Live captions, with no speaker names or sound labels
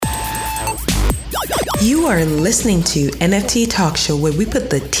You are listening to NFT Talk Show, where we put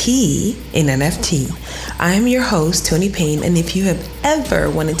the T in NFT. I am your host, Tony Payne, and if you have ever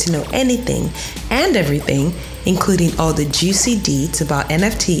wanted to know anything and everything, including all the juicy deets about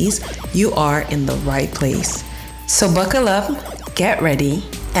NFTs, you are in the right place. So buckle up, get ready,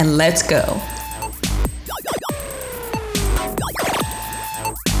 and let's go.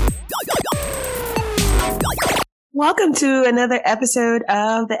 Welcome to another episode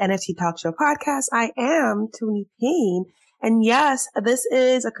of the NFT Talk Show podcast. I am Tony Payne. And yes, this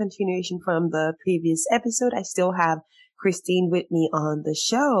is a continuation from the previous episode. I still have Christine with me on the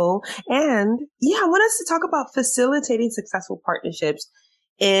show. And yeah, I want us to talk about facilitating successful partnerships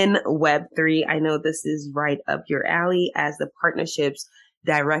in Web3. I know this is right up your alley as the partnerships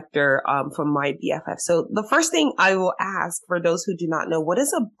director from my BFF. So the first thing I will ask for those who do not know, what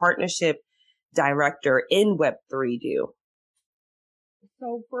is a partnership director in Web3 do?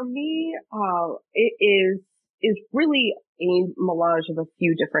 So for me, it is really a melange of a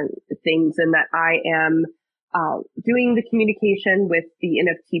few different things, in that I am doing the communication with the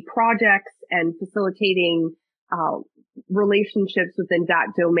NFT projects and facilitating relationships within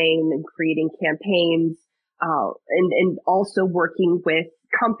that domain and creating campaigns, and also working with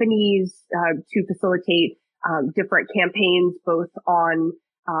companies to facilitate different campaigns, both on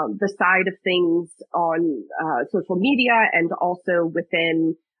the side of things on social media and also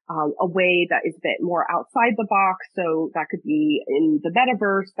within a way that is a bit more outside the box. So that could be in the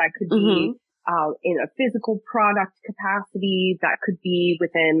metaverse, that could be in a physical product capacity, that could be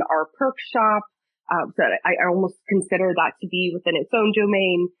within our perk shop. So I almost consider that to be within its own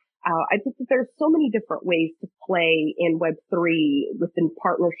domain. I think that there's so many different ways to play in Web3 within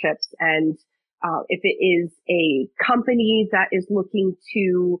partnerships, and if it is a company that is looking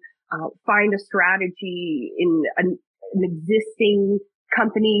to find a strategy in an existing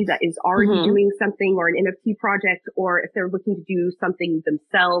company that is already doing something, or an NFT project, or if they're looking to do something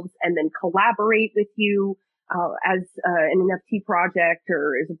themselves and then collaborate with you as an NFT project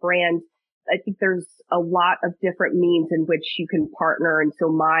or as a brand, I think there's a lot of different means in which you can partner. And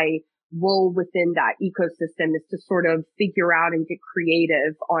so my role within that ecosystem is to sort of figure out and get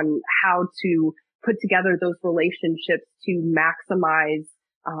creative on how to put together those relationships to maximize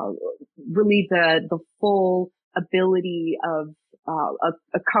really the full ability of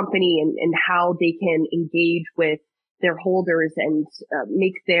a company and how they can engage with their holders and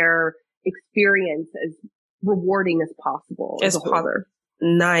make their experience as rewarding as possible as a holder.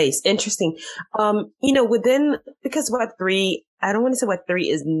 Nice. Interesting. Because Web3, I don't want to say Web3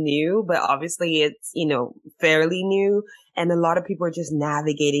 is new, but obviously it's, fairly new, and a lot of people are just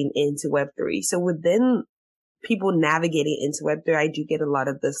navigating into Web3. So within people navigating into Web3, I do get a lot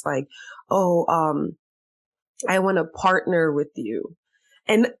of this like, I want to partner with you.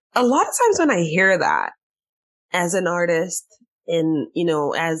 And a lot of times when I hear that as an artist and,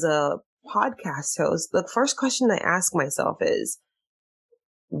 as a podcast host, the first question I ask myself is,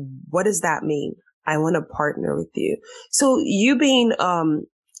 what does that mean? I want to partner with you. So you being, someone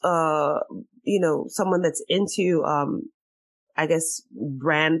that's into, I guess,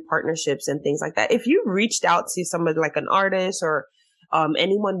 brand partnerships and things like that. If you reached out to somebody like an artist or,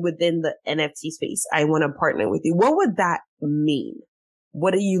 anyone within the NFT space, I want to partner with you. What would that mean?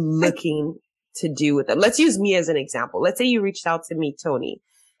 What are you looking to do with them? Let's use me as an example. Let's say you reached out to me, Tony,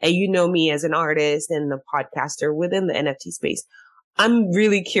 and you know me as an artist and a podcaster within the NFT space. I'm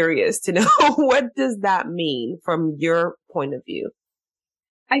really curious to know, what does that mean from your point of view?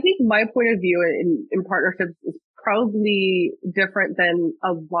 I think my point of view in partnerships is probably different than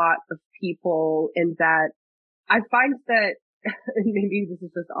a lot of people, in that I find that maybe this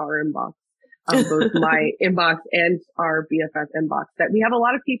is just our inbox, both my inbox and our BFF inbox, that we have a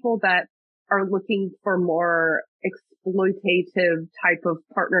lot of people that are looking for more exploitative type of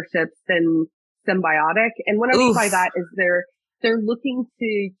partnerships than symbiotic. And what I mean by that is they're looking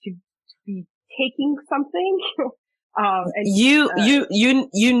to be taking something. You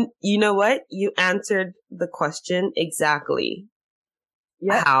know what? You answered the question exactly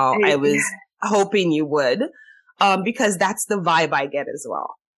how I was hoping you would, because that's the vibe I get as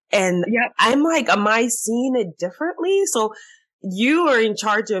well. And I'm like, am I seeing it differently? So you are in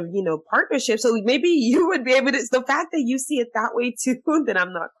charge of, partnerships. So maybe you would be able to, the fact that you see it that way too, then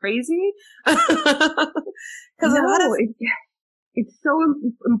I'm not crazy. It's so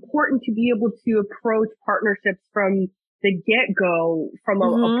important to be able to approach partnerships from the get-go, from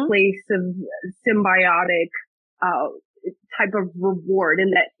a place of symbiotic type of reward,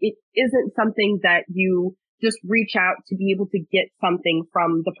 and that it isn't something that you just reach out to be able to get something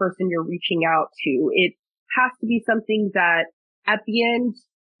from the person you're reaching out to. It has to be something that at the end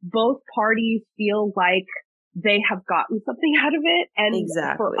both parties feel like they have gotten something out of it. And for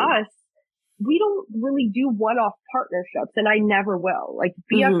Exactly. us, we don't really do one-off partnerships, and I never will. Like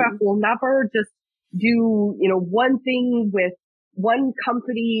BFF will never just do, one thing with one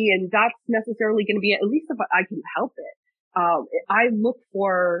company, and that's necessarily going to be it, at least if I can help it. I look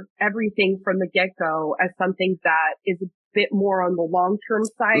for everything from the get-go as something that is a bit more on the long-term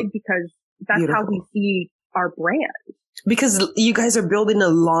side, because that's Beautiful. how we see our brand. Because you guys are building a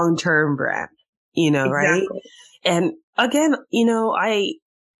long-term brand, Exactly. right? And again,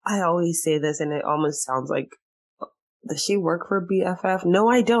 I always say this, and it almost sounds like, does she work for BFF? No,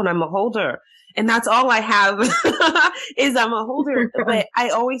 I don't. I'm a holder. And that's all I have is I'm a holder. But I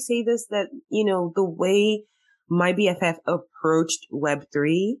always say this, that, the way my BFF approached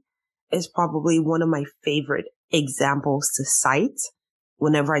Web3 is probably one of my favorite examples to cite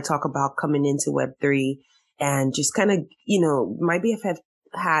whenever I talk about coming into Web3, and just kind of, my BFF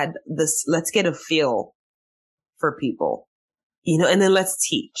had this, let's get a feel for people, and then let's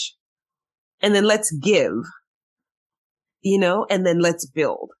teach, and then let's give, and then let's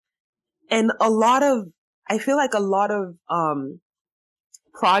build. And I feel like a lot of,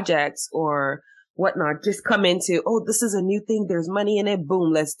 projects or whatnot just come into, oh, this is a new thing. There's money in it.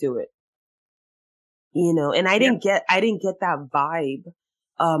 Boom, let's do it. And I didn't get that vibe.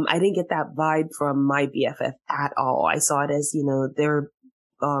 I didn't get that vibe from my BFF at all. I saw it as, they're,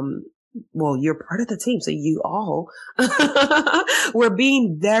 well, you're part of the team. So you all were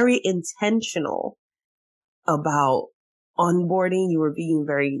being very intentional about onboarding. You were being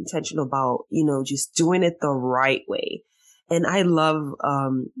very intentional about, just doing it the right way. And I love,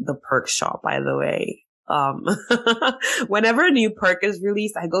 the perk shop, by the way. Whenever a new perk is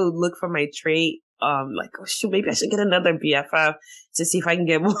released, I go look for my trait. Like, oh shoot, maybe I should get another BFF to see if I can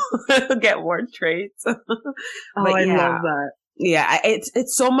get more, get more traits. I love that. Yeah,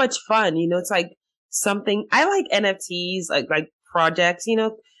 it's so much fun. It's like something I like NFTs, like projects,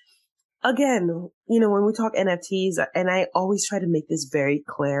 again, when we talk NFTs, and I always try to make this very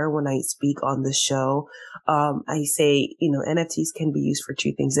clear when I speak on the show, I say, NFTs can be used for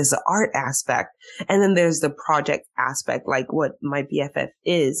two things. There's the art aspect, and then there's the project aspect, like what my BFF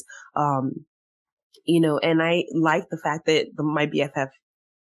is, and I like the fact that my BFF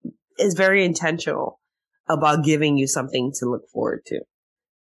is very intentional about giving you something to look forward to.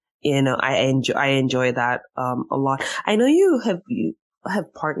 I enjoy that, a lot. I know you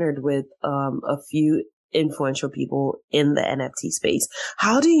have partnered with, a few influential people in the NFT space.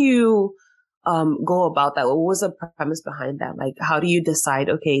 How do you, go about that? What was the premise behind that? Like, how do you decide,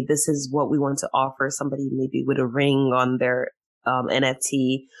 okay, this is what we want to offer somebody maybe with a ring on their,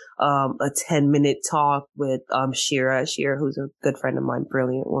 NFT, a 10-minute talk with, Shira, who's a good friend of mine,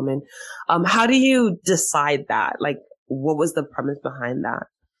 brilliant woman. How do you decide that? Like, what was the premise behind that?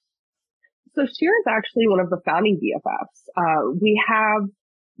 So Shira is actually one of the founding BFFs. We have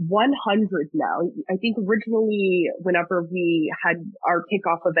 100 now. I think originally, whenever we had our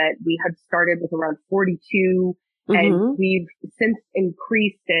kickoff event, we had started with around 42, and we've since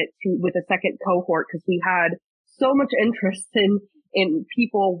increased it with a second cohort, because we had so much interest in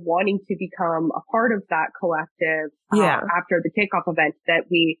people wanting to become a part of that collective after the kickoff event, that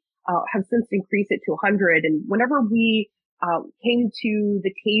we have since increased it to 100. And whenever we came to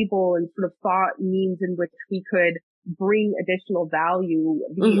the table and sort of thought means in which we could bring additional value,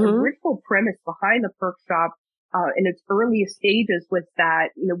 the original premise behind the perk shop in its earliest stages was that,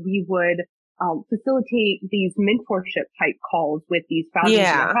 we would facilitate these mentorship type calls with these founding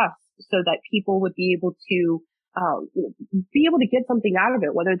BFFs, so that people would be able to get something out of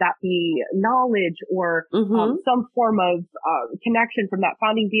it, whether that be knowledge or some form of connection from that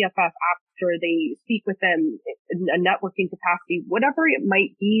founding BFF after they speak with them in a networking capacity, whatever it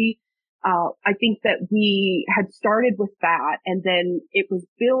might be. I think that we had started with that, and then it was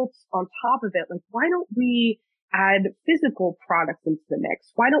built on top of it. Like, why don't we add physical products into the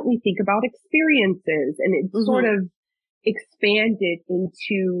mix? Why don't we think about experiences? And it sort of expanded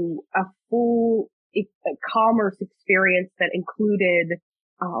into a full commerce experience that included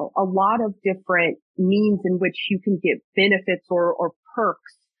a lot of different means in which you can get benefits or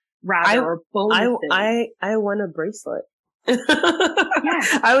perks, or bonuses. I won a bracelet.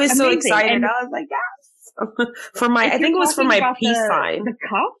 I was so excited. And I was like, yes. For my, I think it was for my peace sign. The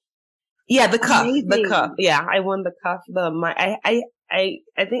cuff? Yeah, the cuff. Amazing. The cuff. Yeah, I won the cuff. I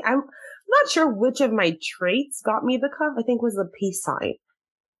think I'm not sure which of my traits got me the cuff. I think it was the peace sign.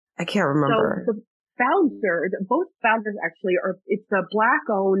 I can't remember. So both founders actually it's a Black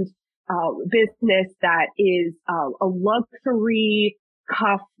owned business that is a luxury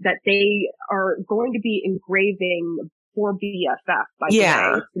cuff that they are going to be engraving for BFF, by the way.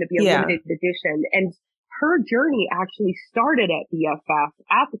 Yeah. It's going to be a Yeah. limited edition. And her journey actually started at BFF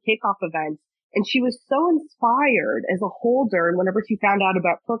at the kickoff event. And she was so inspired as a holder. And whenever she found out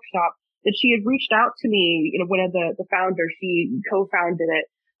about Perkshop, that she had reached out to me, one of the founders, she co-founded it,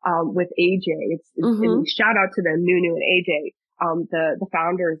 with AJ. And shout out to them, Nunu and AJ, the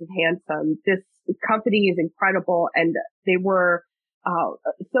founders of Handsome. This company is incredible. And they were,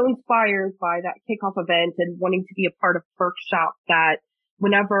 so inspired by that kickoff event and wanting to be a part of Perkshop that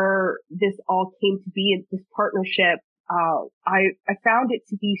whenever this all came to be, this partnership, I found it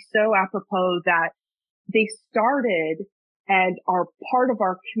to be so apropos that they started and are part of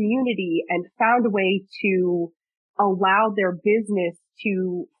our community and found a way to allow their business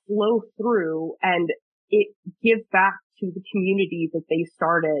to flow through and it give back to the community that they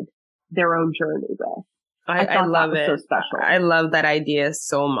started their own journey with. I love it. So special. I love that idea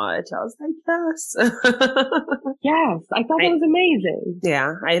so much. I was like, yes. Yes. I thought that was amazing.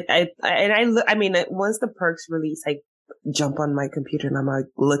 Yeah. I mean, once the perks release, I jump on my computer and I'm like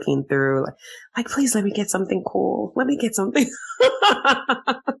looking through like, please let me get something cool. Let me get something.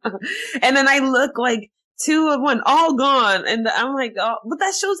 And then I look like 2 of 1 all gone. And I'm like, oh, but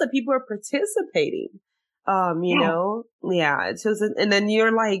that shows that people are participating. You know, yeah, it shows it. And then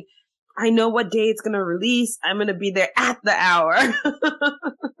you're like, I know what day it's going to release. I'm going to be there at the hour.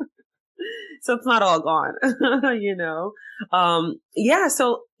 So it's not all gone, you know? Yeah.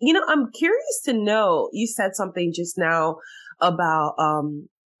 So, I'm curious to know, you said something just now about,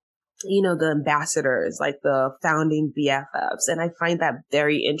 the ambassadors, like the founding BFFs. And I find that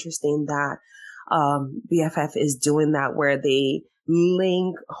very interesting that, BFF is doing that where they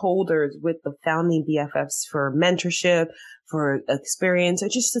link holders with the founding BFFs for mentorship, for experience, or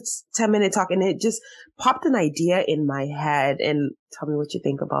just a 10-minute talk. And it just popped an idea in my head. And tell me what you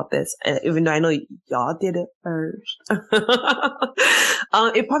think about this. And even though I know y'all did it first,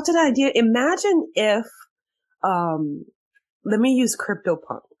 it popped an idea. Imagine if, let me use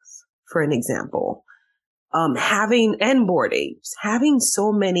CryptoPunks for an example. And Bored Apes, having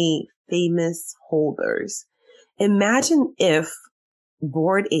so many famous holders. Imagine if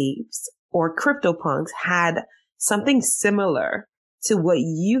Bored Apes or CryptoPunks had something similar to what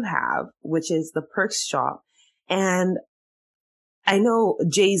you have, which is the Perks Shop. And I know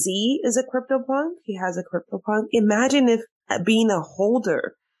Jay-Z is a CryptoPunk. He has a CryptoPunk. Imagine if being a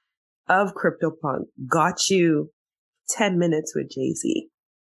holder of CryptoPunk got you 10 minutes with Jay-Z.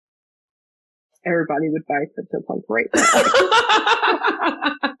 Everybody would buy CryptoPunk right now.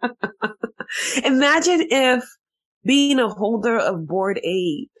 Imagine if being a holder of Bored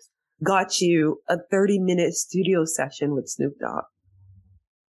Apes got you a 30-minute studio session with Snoop Dogg.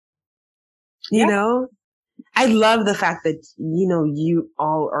 You know, I love the fact that, you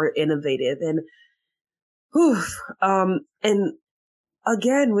all are innovative and, and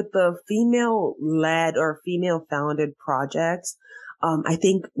again, with the female led or female founded projects, I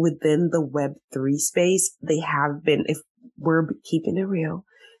think within the Web3 space, they have been, if we're keeping it real,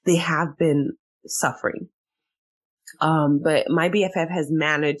 they have been suffering. But my BFF has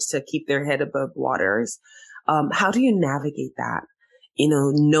managed to keep their head above waters. How do you navigate that?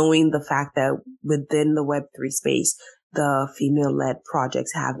 Knowing the fact that within the Web3 space, the female led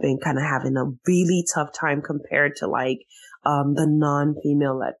projects have been kind of having a really tough time compared to the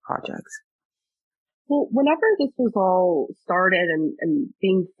non-female led projects. Well, whenever this was all started and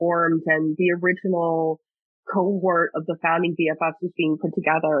being formed and the original cohort of the founding BFFs was being put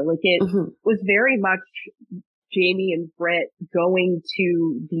together, it was very much Jamie and Britt going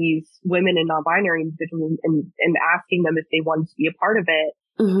to these women and non-binary individuals and asking them if they wanted to be a part of it.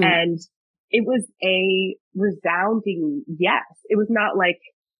 And it was a resounding yes. It was not like,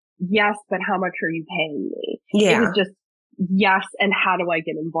 yes, but how much are you paying me? Yeah. It was just yes, and how do I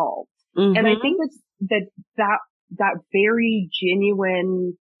get involved? And I think that very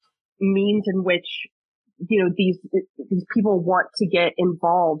genuine means in which, these people want to get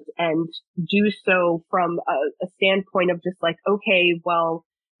involved and do so from a standpoint of just like, okay, well,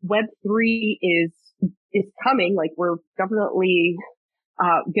 Web3 is coming. We're definitely,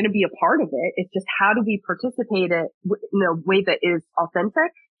 going to be a part of it. It's just how do we participate in a way that is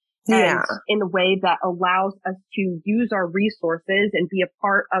authentic and in a way that allows us to use our resources and be a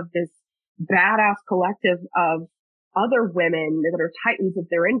part of this badass collective of other women that are titans of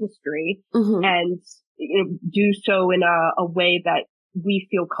their industry and do so in a way that we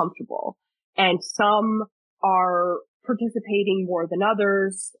feel comfortable. And some are participating more than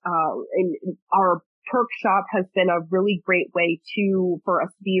others. And our perk shop has been a really great way for us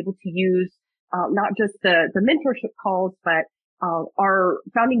to be able to use not just the mentorship calls, but our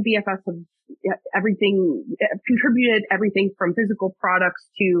founding BFFs have everything, contributed everything from physical products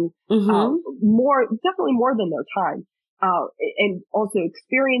to, Mm-hmm. definitely more than their time. And also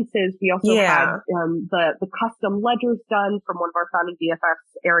experiences. We also had, Yeah. the custom ledgers done from one of our founding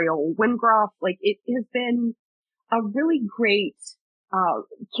BFFs, Ariel Wingroff. Like, it has been a really great,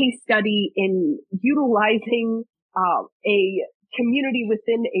 case study in utilizing, a community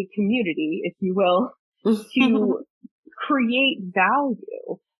within a community, if you will, to create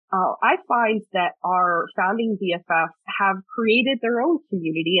value. I find that our founding BFFs have created their own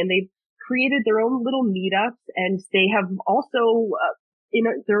community, and they've created their own little meetups, and they have also, in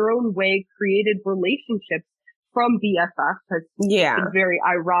their own way, created relationships from BFFs. Has Yeah. been very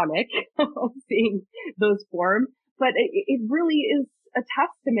ironic seeing those form, but it really is a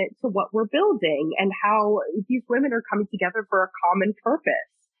testament to what we're building and how these women are coming together for a common purpose.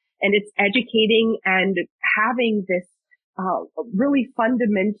 And it's educating and having this, really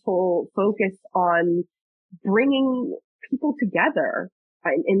fundamental focus on bringing people together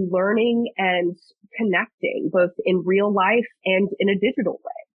in learning and connecting, both in real life and in a digital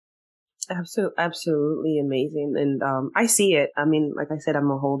way. Absolutely amazing. And I see it. I mean, like I said,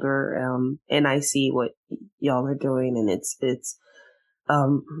 I'm a holder, and I see what y'all are doing, and it's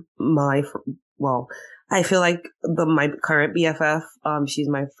um my well, I feel like my current BFF, she's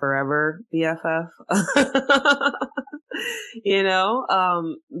my forever BFF.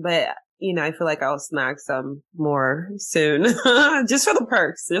 But I feel like I'll snag some more soon, just for the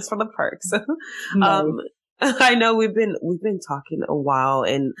perks, just for the perks. Nice. I know we've been talking a while,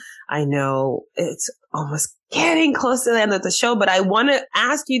 and I know it's almost getting close to the end of the show, but I want to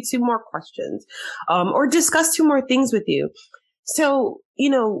ask you two more questions, or discuss two more things with you. So,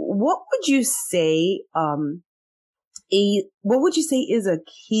 what would you say, what would you say is a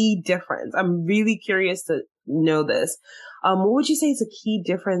key difference? I'm really curious to know this. What would you say is a key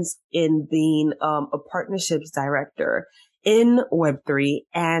difference in being, a partnerships director in Web3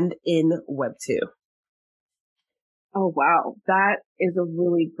 and in Web2? Oh, wow. That is a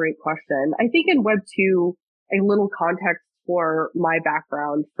really great question. I think in Web 2, a little context for my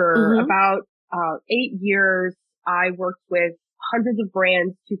background. For Mm-hmm. about 8 years, I worked with hundreds of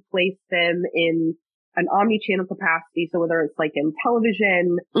brands to place them in an omni-channel capacity. So whether it's like in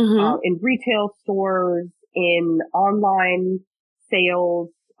television, Mm-hmm. in retail stores, in online sales,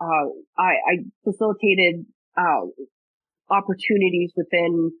 I facilitated opportunities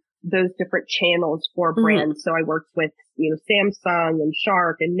within those different channels for Mm-hmm. brands. So I worked with, Samsung and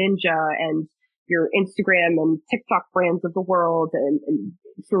Shark and Ninja and your Instagram and TikTok brands of the world, and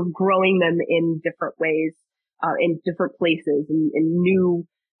sort of growing them in different ways, in different places and in new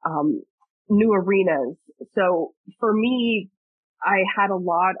arenas. So for me, I had a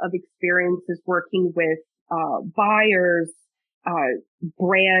lot of experiences working with, buyers,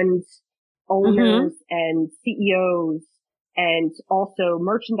 brand Mm-hmm. owners and CEOs, and also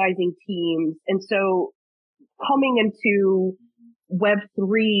merchandising teams. And so coming into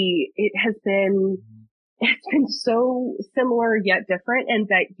Web3, it's been so similar yet different, and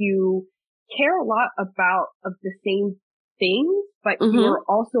that you care a lot about of the same things, but Mm-hmm. you're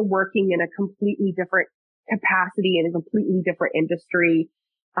also working in a completely different capacity in a completely different industry.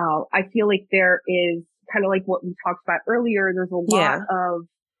 I feel like there is kind of like what we talked about earlier. There's a lot Yeah. of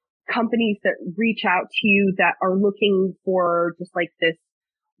companies that reach out to you that are looking for just like this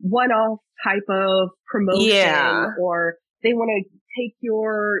one-off type of promotion, Yeah. or they want to take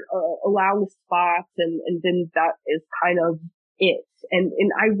your allowance spots, and then that is kind of it. And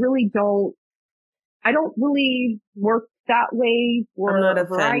I don't really work that way I'm for not a a fan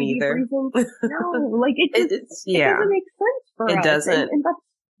variety of either. reasons. No, like it Yeah, doesn't make sense for it us. doesn't. And that's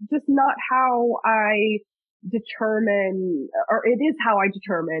just not how I determine, or it is how I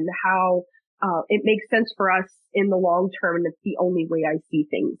determine how, it makes sense for us in the long term. And it's the only way I see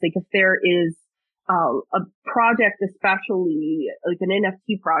things. Like if there is, a project, especially like an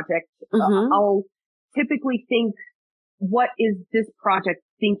NFT project, Mm-hmm. I'll typically think, what is this project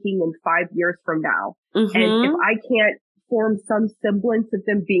thinking in 5 years from now? And if Mm-hmm. I can't form some semblance of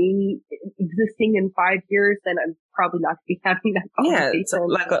them being existing in 5 years, then I'm probably not going to be having that Yeah, it's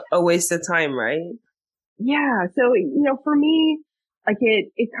conversation. like a waste of time, right? Yeah. So, for me, like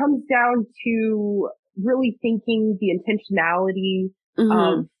it comes down to really thinking the intentionality Mm-hmm.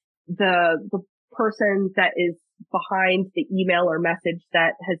 of the person that is behind the email or message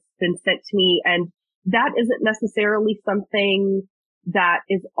that has been sent to me. And that isn't necessarily something that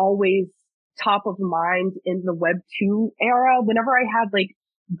is always top of mind in the Web 2 era. Whenever I had like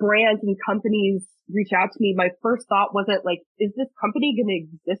brands and companies reach out to me, my first thought wasn't like, is this company going to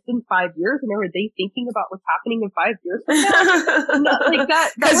exist in 5 years? And are they thinking about what's happening in 5 years from now? No, like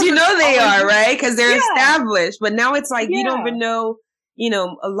that. Because they are, right? Because they're established. But now it's like, you don't even know,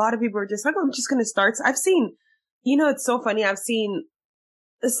 a lot of people are just like, oh, I'm just going to start. I've seen, it's so funny.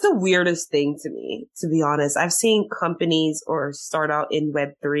 It's the weirdest thing to me, to be honest. I've seen companies or start out in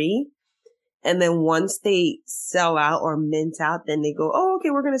Web3. And then once they sell out or mint out, then they go, oh, okay,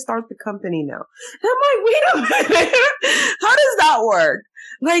 we're going to start the company now. And I'm like, wait a minute. How does that work?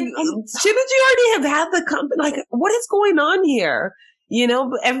 Like, shouldn't you already have had the company? Like, what is going on here?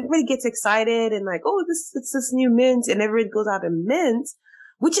 But everybody gets excited and like, oh, it's this new mint, and everybody goes out and mints,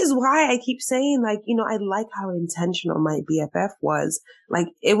 which is why I keep saying, like, I like how intentional my BFF was. Like,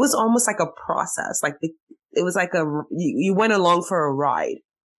 it was almost like a process. Like, it was like you went along for a ride.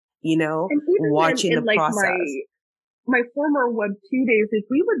 Watching the process. My former Web2 days is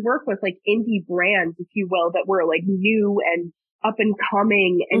we would work with like indie brands, if you will, that were like new and up and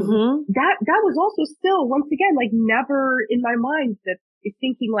coming. And that was also still, once again, like never in my mind that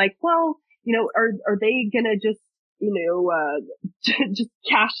thinking like, well, are they gonna just, just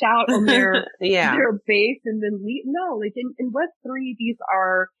cash out on their, their base and then leave? No, like in Web3, these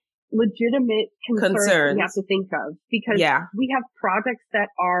are legitimate concerns we have to think of, because we have projects that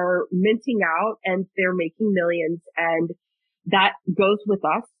are minting out and they're making millions, and that goes with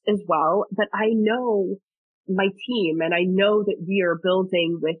us as well. But I know my team, and I know that we are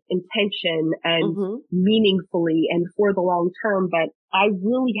building with intention and meaningfully and for the long term. But I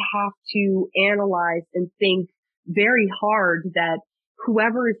really have to analyze and think very hard that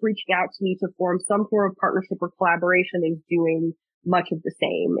whoever is reaching out to me to form some sort of partnership or collaboration is doing much of the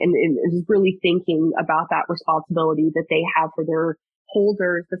same, and is really thinking about that responsibility that they have for their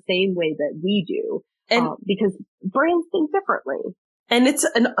holders the same way that we do, and because brands think differently. And it's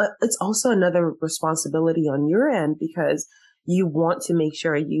also another responsibility on your end, because you want to make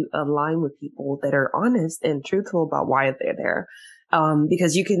sure you align with people that are honest and truthful about why they're there.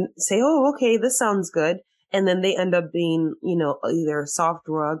 Because you can say, oh, okay, this sounds good. And then they end up being, either a soft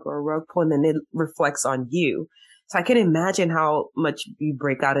rug or a rug pull, and then it reflects on you. So I can imagine how much you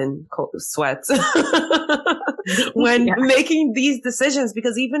break out in cold sweats when making these decisions,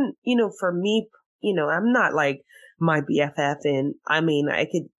 because even, for me, I'm not like my BFF, and I mean, I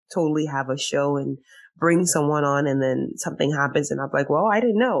could totally have a show and bring someone on and then something happens and I'm like, well, I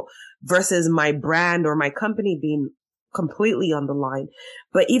didn't know, versus my brand or my company being completely on the line.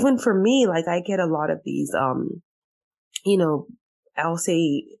 But even for me, like I get a lot of these, I'll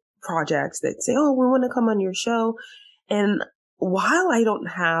say projects that say, oh, we want to come on your show. And while I don't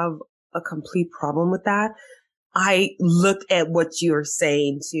have a complete problem with that, I look at what you're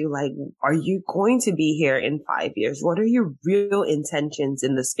saying to, like, are you going to be here in 5 years? What are your real intentions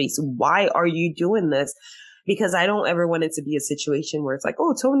in the space? Why are you doing this? Because I don't ever want it to be a situation where it's like,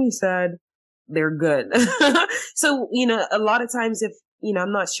 oh, Tony said they're good. So, a lot of times if,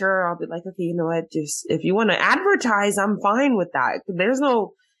 I'm not sure, I'll be like, okay, you know what, just if you want to advertise, I'm fine with that. There's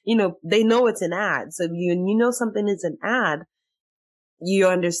no, they know it's an ad. So you know something is an ad, you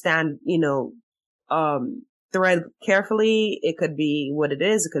understand, thread carefully. It could be what it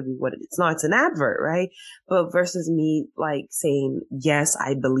is. It could be what it's not. It's an advert, right? But versus me like saying, yes,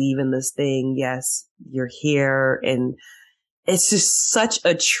 I believe in this thing. Yes, you're here. And it's just such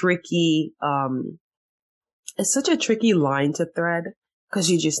a tricky, line to thread, because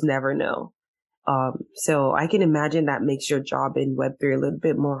you just never know. So I can imagine that makes your job in Web3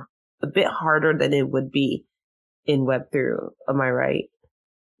 a bit harder than it would be in Web3. Am I right?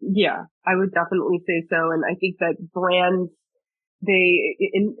 Yeah, I would definitely say so. And I think that brands,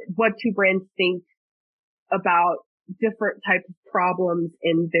 what two brands think about different types of problems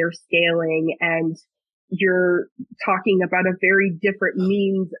in their scaling, and you're talking about a very different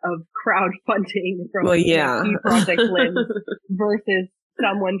means of crowdfunding from a NFT project lens versus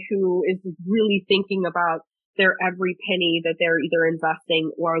someone who is really thinking about their every penny that they're either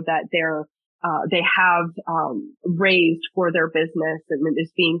investing or that they have raised for their business and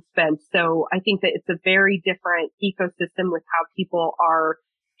is being spent. So I think that it's a very different ecosystem with how people are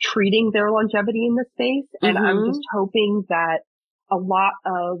treating their longevity in the space. And I'm just hoping that a lot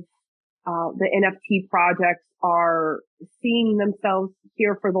of the NFT projects are seeing themselves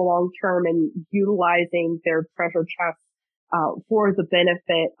here for the long term and utilizing their treasure chests for the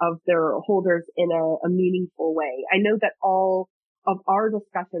benefit of their holders in a meaningful way. I know that all of our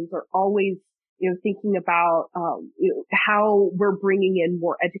discussions are always, thinking about how we're bringing in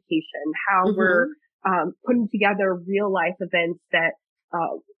more education, how we're putting together real life events that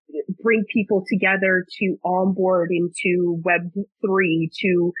bring people together to onboard into Web3,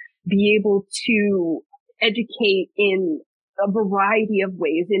 to be able to educate in a variety of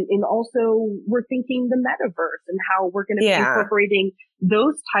ways. And also we're thinking the metaverse and how we're going to be incorporating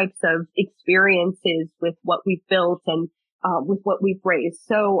those types of experiences with what we've built and with what we've raised.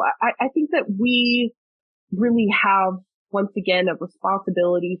 So I think that we really have, once again, a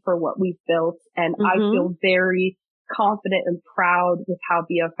responsibility for what we've built. And I feel very confident and proud with how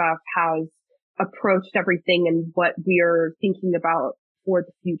BFF has approached everything and what we are thinking about for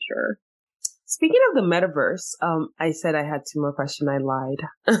the future. Speaking of the metaverse, I said I had two more questions. I lied.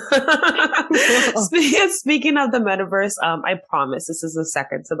 Speaking of the metaverse, I promise this is the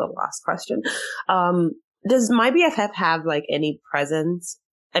second to the last question. Does my BFF have like any presence?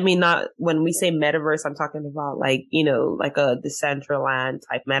 I mean, not when we say metaverse, I'm talking about like, you know, like a Decentraland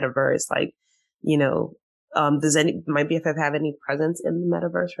type metaverse, like, you know, does my BFF have any presence in the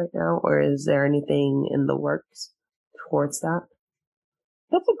metaverse right now, or is there anything in the works towards that?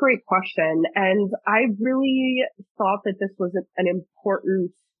 That's a great question. And I really thought that this was an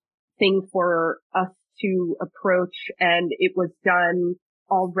important thing for us to approach. And it was done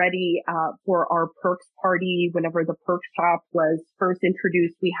already, for our perks party. Whenever the perk shop was first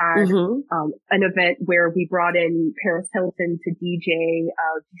introduced, we had, an event where we brought in Paris Hilton to DJ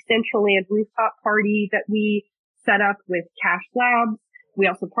a Decentraland rooftop party that we set up with Cash Labs. We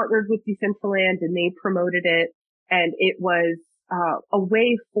also partnered with Decentraland and they promoted it. And it was a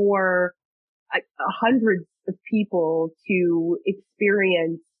way for hundreds of people to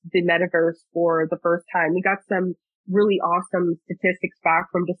experience the metaverse for the first time. We got some really awesome statistics back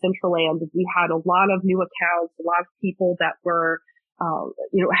from Decentraland. We had a lot of new accounts, a lot of people that were,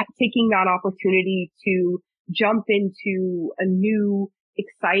 taking that opportunity to jump into a new,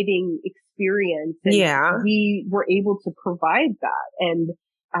 exciting experience. And we were able to provide that. And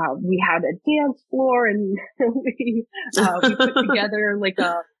we had a dance floor and we put together like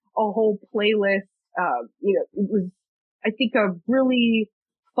a whole playlist. It was, I think, a really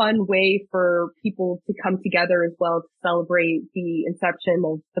fun way for people to come together as well to celebrate the inception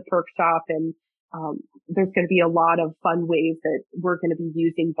of the perk shop. And, there's going to be a lot of fun ways that we're going to be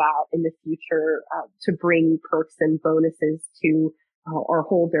using that in the future, to bring perks and bonuses to our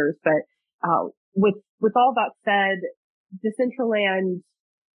holders. But, with all that said, Decentraland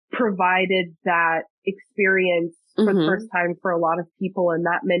provided that experience for the first time for a lot of people. And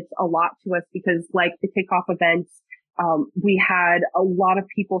that meant a lot to us because, like the kickoff events, we had a lot of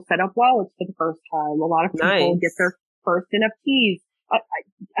people set up wallets for the first time. A lot of people get their first NFTs.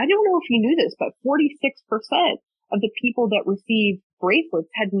 I don't know if you knew this, but 46% of the people that received bracelets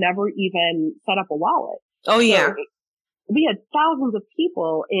had never even set up a wallet. Oh, yeah. So we had thousands of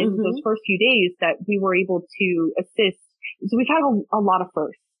people in those first few days that we were able to assist. So we've had a lot of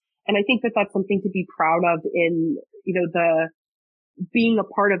firsts. And I think that that's something to be proud of in, the being a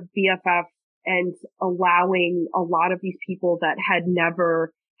part of BFF and allowing a lot of these people that had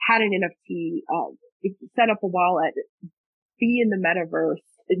never had an NFT, set up a wallet, be in the metaverse,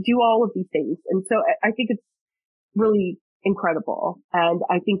 do all of these things. And so I think it's really incredible. And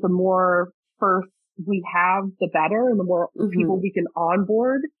I think the more firsts we have, the better, and the more people we can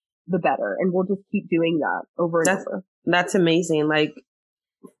onboard, the better. And we'll just keep doing that over and over. That's amazing. Like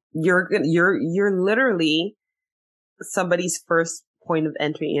you're literally somebody's first point of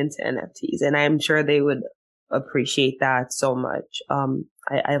entry into NFTs. And I'm sure they would appreciate that so much.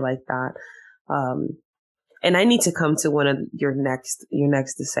 I like that. And I need to come to one of your next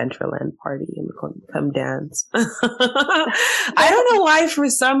Decentraland party and come dance. I don't know why, for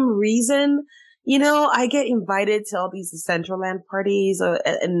some reason, I get invited to all these Decentraland parties.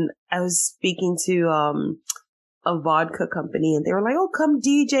 And I was speaking to, a vodka company and they were like, "Oh, come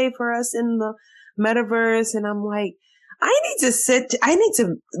DJ for us in the metaverse." And I'm like, I need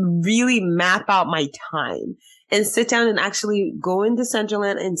to really map out my time and sit down and actually go into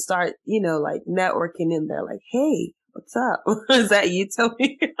Decentraland and start, like networking in there. Like, "Hey, what's up? Is that you,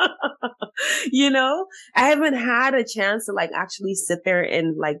 Tony?" I haven't had a chance to like actually sit there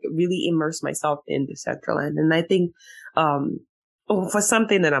and like really immerse myself in Decentraland. And I think, for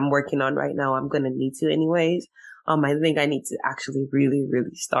something that I'm working on right now, I'm going to need to anyways. I think I need to actually really,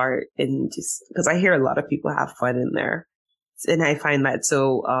 really start and just because I hear a lot of people have fun in there. And I find that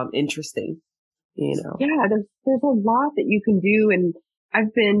so interesting, Yeah, there's a lot that you can do. And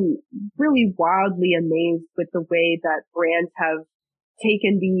I've been really wildly amazed with the way that brands have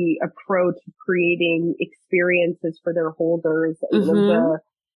taken the approach of creating experiences for their holders.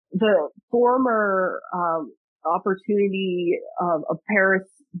 The former opportunity of Paris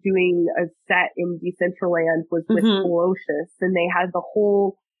doing a set in Decentraland was with Colossus, and they had the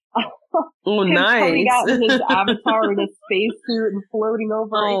whole Oh, Him coming nice. out in his avatar in his spacesuit and floating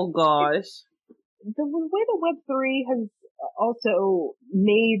over. Oh gosh. The way the Web3 has also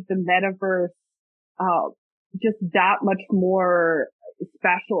made the metaverse just that much more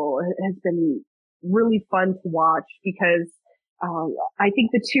special has been really fun to watch because I think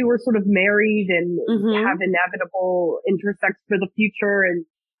the two are sort of married and have inevitable intersects for the future. And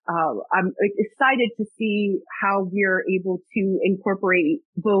I'm excited to see how we're able to incorporate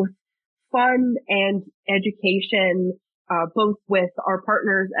both fun and education, both with our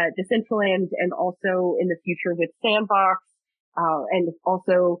partners at Decentraland and also in the future with Sandbox, and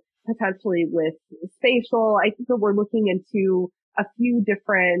also potentially with Spatial. I think that we're looking into a few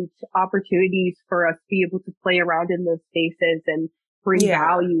different opportunities for us to be able to play around in those spaces and bring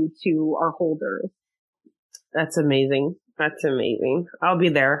value to our holders. That's amazing. That's amazing. I'll be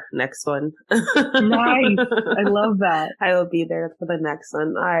there next one. Nice. I love that. I will be there for the next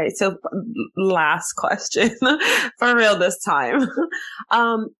one. All right. So last question for real this time.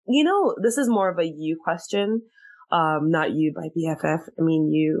 This is more of a you question. Not you by BFF. I mean,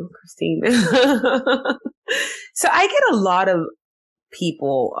 you, Christine. So I get a lot of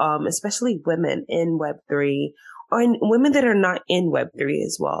people, especially women in Web3 or women that are not in Web3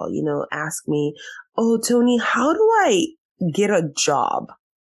 as well, ask me, oh, Tony, how do I get a job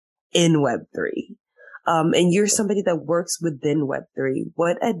in Web3? And you're somebody that works within Web3.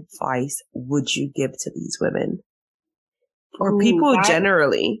 What advice would you give to these women or people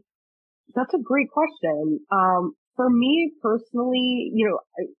generally? That's a great question. For me personally,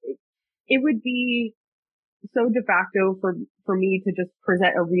 it would be so de facto for me to just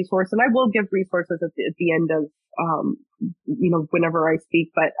present a resource, and I will give resources at the end of, whenever I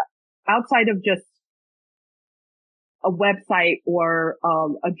speak, but outside of just a website or,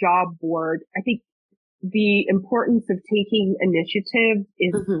 a job board, I think the importance of taking initiative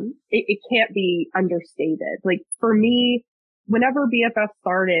is, it can't be understated. Like for me, whenever BFF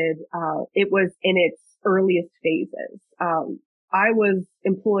started, it was in its earliest phases. I was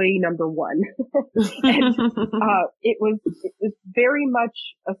employee number one. And, it was very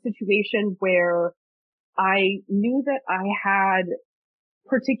much a situation where I knew that I had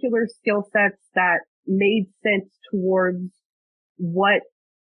particular skill sets that made sense towards what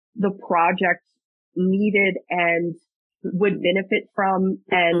the project needed and would benefit from.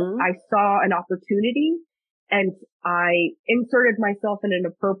 And I saw an opportunity and I inserted myself in an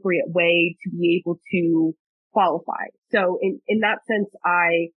appropriate way to be able to qualify. So in that sense,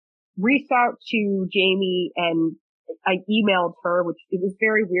 I reached out to Jamie and I emailed her, which it was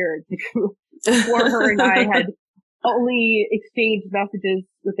very weird before her and I had only exchanged messages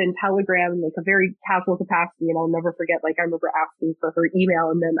within Telegram in like a very casual capacity. And I'll never forget, like I remember asking for her email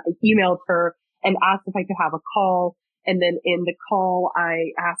and then I emailed her and asked if I could have a call. And then in the call,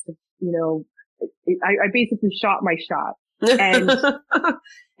 I asked if, I basically shot my shot. And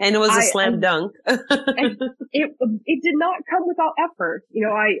and it was a slam dunk. It did not come without effort.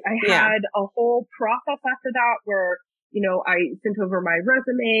 I had a whole process after that where, I sent over my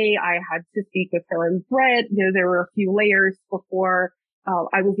resume. I had to speak with her and Brett. There were a few layers before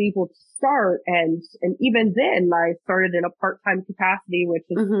I was able to start. And even then I started in a part-time capacity, which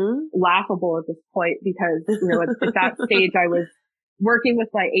is laughable at this point because, at that stage I was working with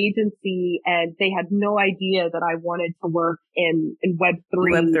my agency and they had no idea that I wanted to work in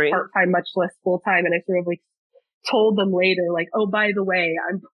Web3 part-time, much less full-time. And I sort of like told them later, like, oh, by the way,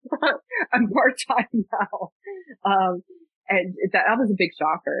 I'm part-time now. And that was a big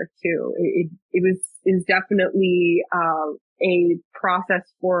shocker too. It was definitely, a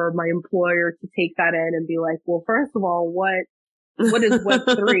process for my employer to take that in and be like, well, first of all, what is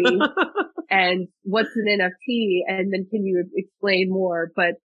Web3 and what's an NFT? And then can you explain more?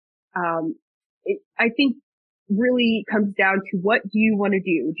 But, I think really comes down to what do you want to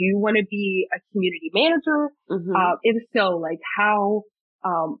do? Do you want to be a community manager? If so, like how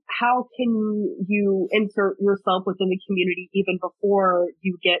can you insert yourself within the community even before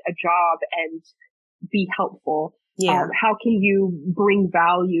you get a job and be helpful? How can you bring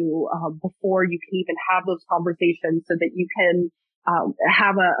value, before you can even have those conversations so that you can,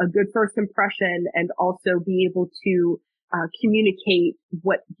 have a good first impression and also be able to, communicate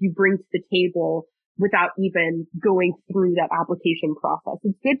what you bring to the table without even going through that application process.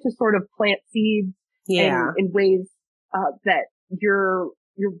 It's good to sort of plant seeds in ways, that you're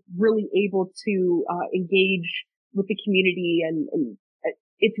really able to, engage with the community. And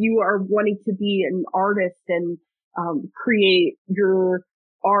if you are wanting to be an artist and, create your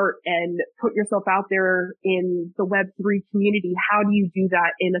art and put yourself out there in the Web3 community, how do you do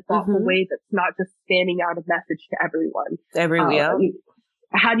that in a thoughtful way that's not just spamming out a message to everyone?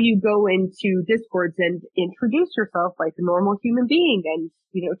 how do you go into Discords and introduce yourself like a normal human being and,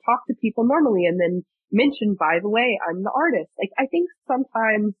 talk to people normally and then mention, by the way, I'm the artist. Like, I think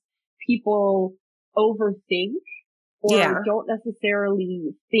sometimes people overthink or Yeah. don't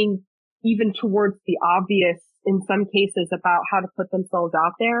necessarily think even towards the obvious in some cases about how to put themselves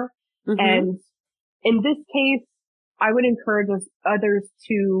out there. Mm-hmm. And in this case, I would encourage others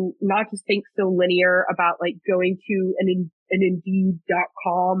to not just think so linear about like going to an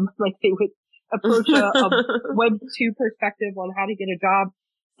Indeed.com, like they would approach a Web2 perspective on how to get a job.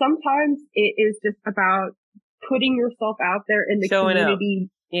 Sometimes it is just about putting yourself out there in the Showing up.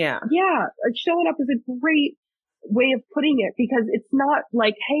 community. Yeah. Yeah. Like showing up is a great way of putting it because it's not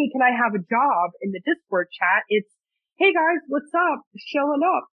like, hey, can I have a job in the Discord chat? It's, hey guys, what's up? Showing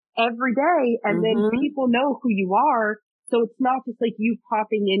up every day. And then Mm-hmm. people know who you are. So it's not just like you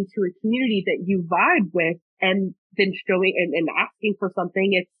popping into a community that you vibe with and then showing and asking for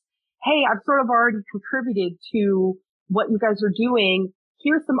something. It's, hey, I've sort of already contributed to what you guys are doing.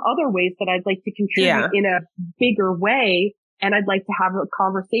 Here's some other ways that I'd like to contribute in a bigger way. And I'd like to have a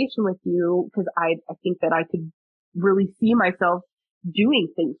conversation with you because I think that I could really see myself doing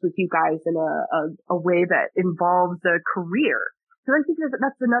things with you guys in a way that involves a career. So I think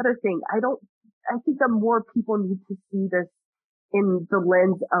that's another thing. I think that more people need to see this in the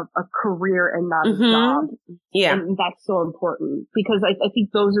lens of a career and not a job. Yeah. And that's so important because I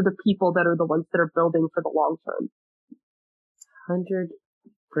think those are the people that are the ones that are building for the long term. 100.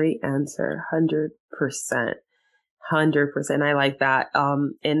 Great answer. 100%. 100%. I like that.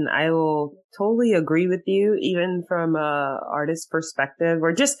 And I will totally agree with you, even from a artist perspective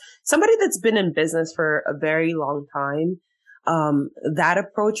or just somebody that's been in business for a very long time. That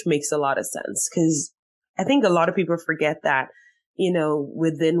approach makes a lot of sense because I think a lot of people forget that,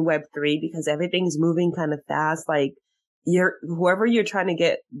 within Web3, because everything's moving kind of fast, like whoever you're trying to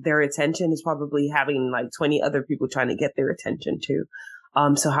get their attention is probably having like 20 other people trying to get their attention too.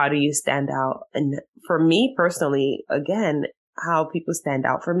 So how do you stand out? And for me personally, again, how people stand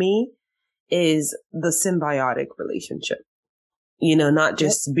out for me is the symbiotic relationship, not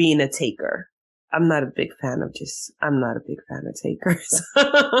just being a taker. I'm not a big fan of takers.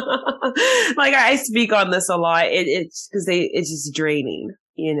 Like I speak on this a lot. It's because it's just draining,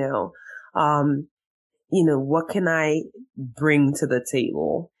 what can I bring to the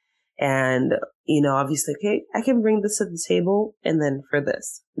table? And, obviously, okay, I can bring this to the table and then for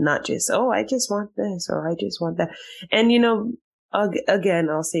this, not just, oh, I just want this or I just want that. And, again,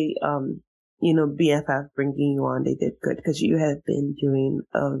 I'll say, BFF bringing you on, they did good because you have been doing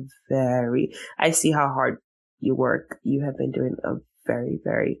I see how hard you work. You have been doing a very,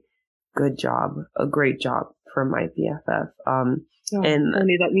 very good job, a great job for my BFF. And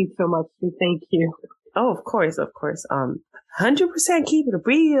Tony, that means so much. So thank you. Oh, of course. 100% keep it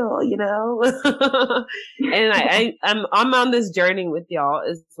real, and I'm on this journey with y'all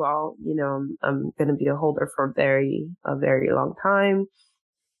as well. I'm going to be a holder for a very long time.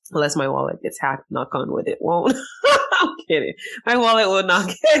 Unless my wallet gets hacked, knock on wood, it won't. I'm kidding. My wallet will not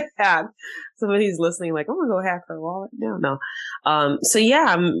get hacked. Somebody's listening like, I'm going to go hack her wallet. No. So yeah,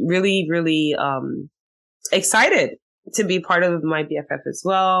 I'm really, really, excited to be part of my BFF as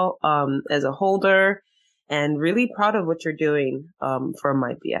well, as a holder, and really proud of what you're doing, for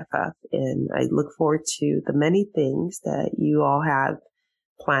my BFF. And I look forward to the many things that you all have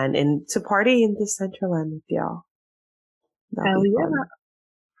planned and to party in Decentraland with y'all. Hell yeah. Fun.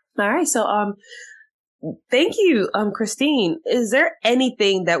 All right. So, thank you, Christine. Is there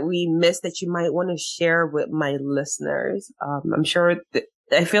anything that we missed that you might want to share with my listeners? I'm sure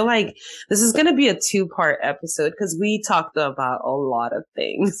I feel like this is going to be a 2-part episode because we talked about a lot of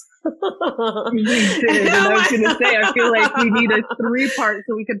things. We did. And I was going to say, I feel like we need a 3-part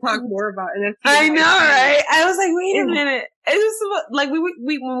so we can talk more about NFT. I know, right? I was like, wait a minute. It was like,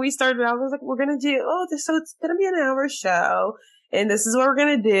 we when we started, I was like, we're going to do, so it's going to be an hour show. And this is what we're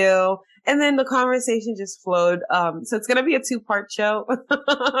going to do. And then the conversation just flowed. So it's going to be a 2-part show,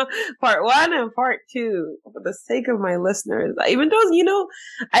 part 1 and part 2 for the sake of my listeners. Even though,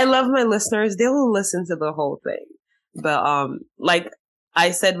 I love my listeners, they will listen to the whole thing. But, like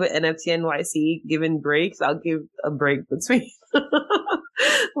I said with NFT NYC, given breaks, I'll give a break between,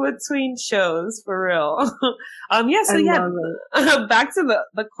 between shows for real. Back to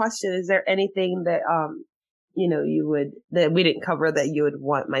the question. Is there anything that, that we didn't cover that you would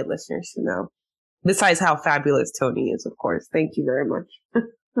want my listeners to know? Besides how fabulous Tony is, of course. Thank you very much.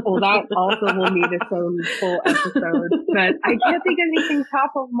 Well, that also will need its own full episode, but I can't think of anything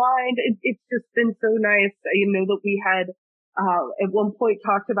top of mind. It's just been so nice, that we had at one point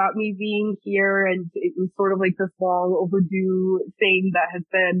talked about me being here, and it was sort of like this long overdue thing that has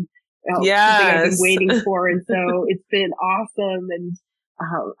been something I've been Yes. waiting for. And so it's been awesome. And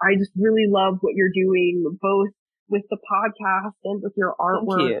I just really love what you're doing, both with the podcast and with your Thank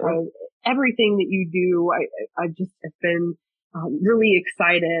artwork. you. Everything that you do, I just have been really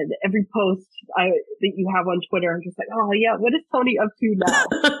excited. Every post that you have on Twitter, I'm just like, oh yeah, what is Tony up to now?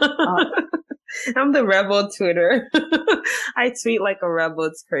 I'm the rebel Twitter. I tweet like a rebel.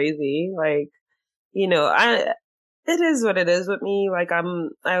 It's crazy. Like, it is what it is with me. Like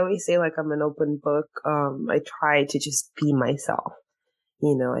I always say like I'm an open book. I try to just be myself.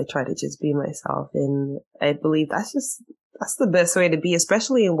 I try to just be myself. And I believe that's the best way to be,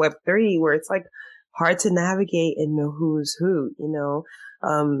 especially in Web3 where it's like hard to navigate and know who's who,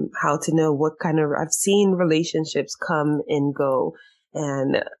 how to know what I've seen relationships come and go,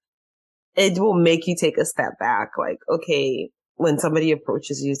 and it will make you take a step back. Like, okay, when somebody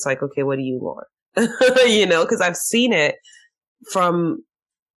approaches you, it's like, okay, what do you want? Cause I've seen it from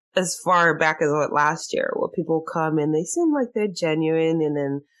as far back as last year, where people come and they seem like they're genuine, and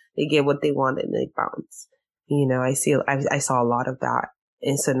then they get what they want and they bounce. I saw a lot of that,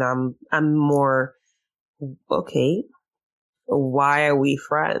 and so now I'm more okay. Why are we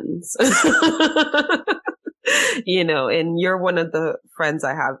friends? And you're one of the friends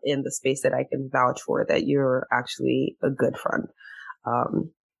I have in the space that I can vouch for that you're actually a good friend.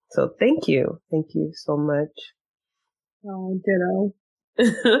 So thank you so much. Oh, ditto.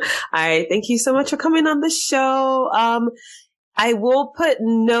 I thank you so much for coming on the show. I will put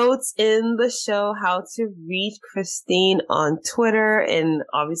notes in the show how to reach Christine on Twitter, and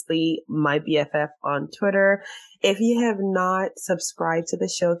obviously my BFF on Twitter. If you have not subscribed to the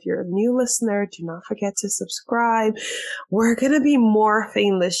show, if you're a new listener, do not forget to subscribe. We're going to be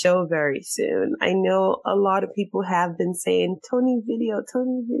morphing the show very soon. I know a lot of people have been saying, Tony video,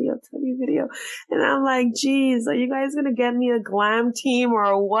 Tony video, Tony video. And I'm like, geez, are you guys going to get me a glam team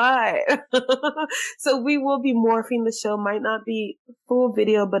or what? So we will be morphing the show. Might not be full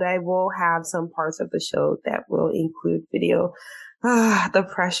video, but I will have some parts of the show that will include video. The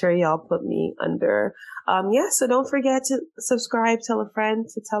pressure y'all put me under. So don't forget to subscribe, tell a friend,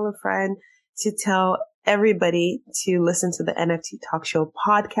 to tell everybody to listen to the NFT Talk Show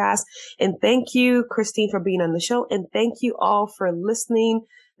podcast. And thank you, Christine, for being on the show. And thank you all for listening.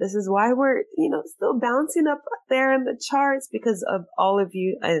 This is why we're, still bouncing up there in the charts, because of all of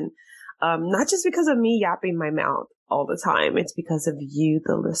you, and not just because of me yapping my mouth all the time. It's because of you,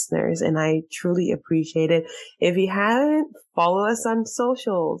 the listeners, and I truly appreciate it. If you haven't, follow us on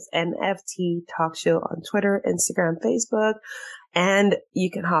socials, NFT Talk Show on Twitter, Instagram, Facebook, and you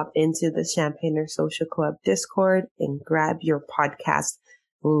can hop into the Champagner Social Club Discord and grab your podcast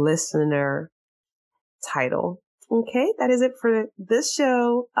listener title. Okay, that is it for this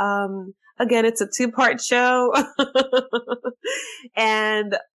show. Again, it's a 2-part show.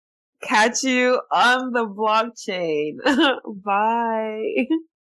 And catch you on the blockchain. Bye.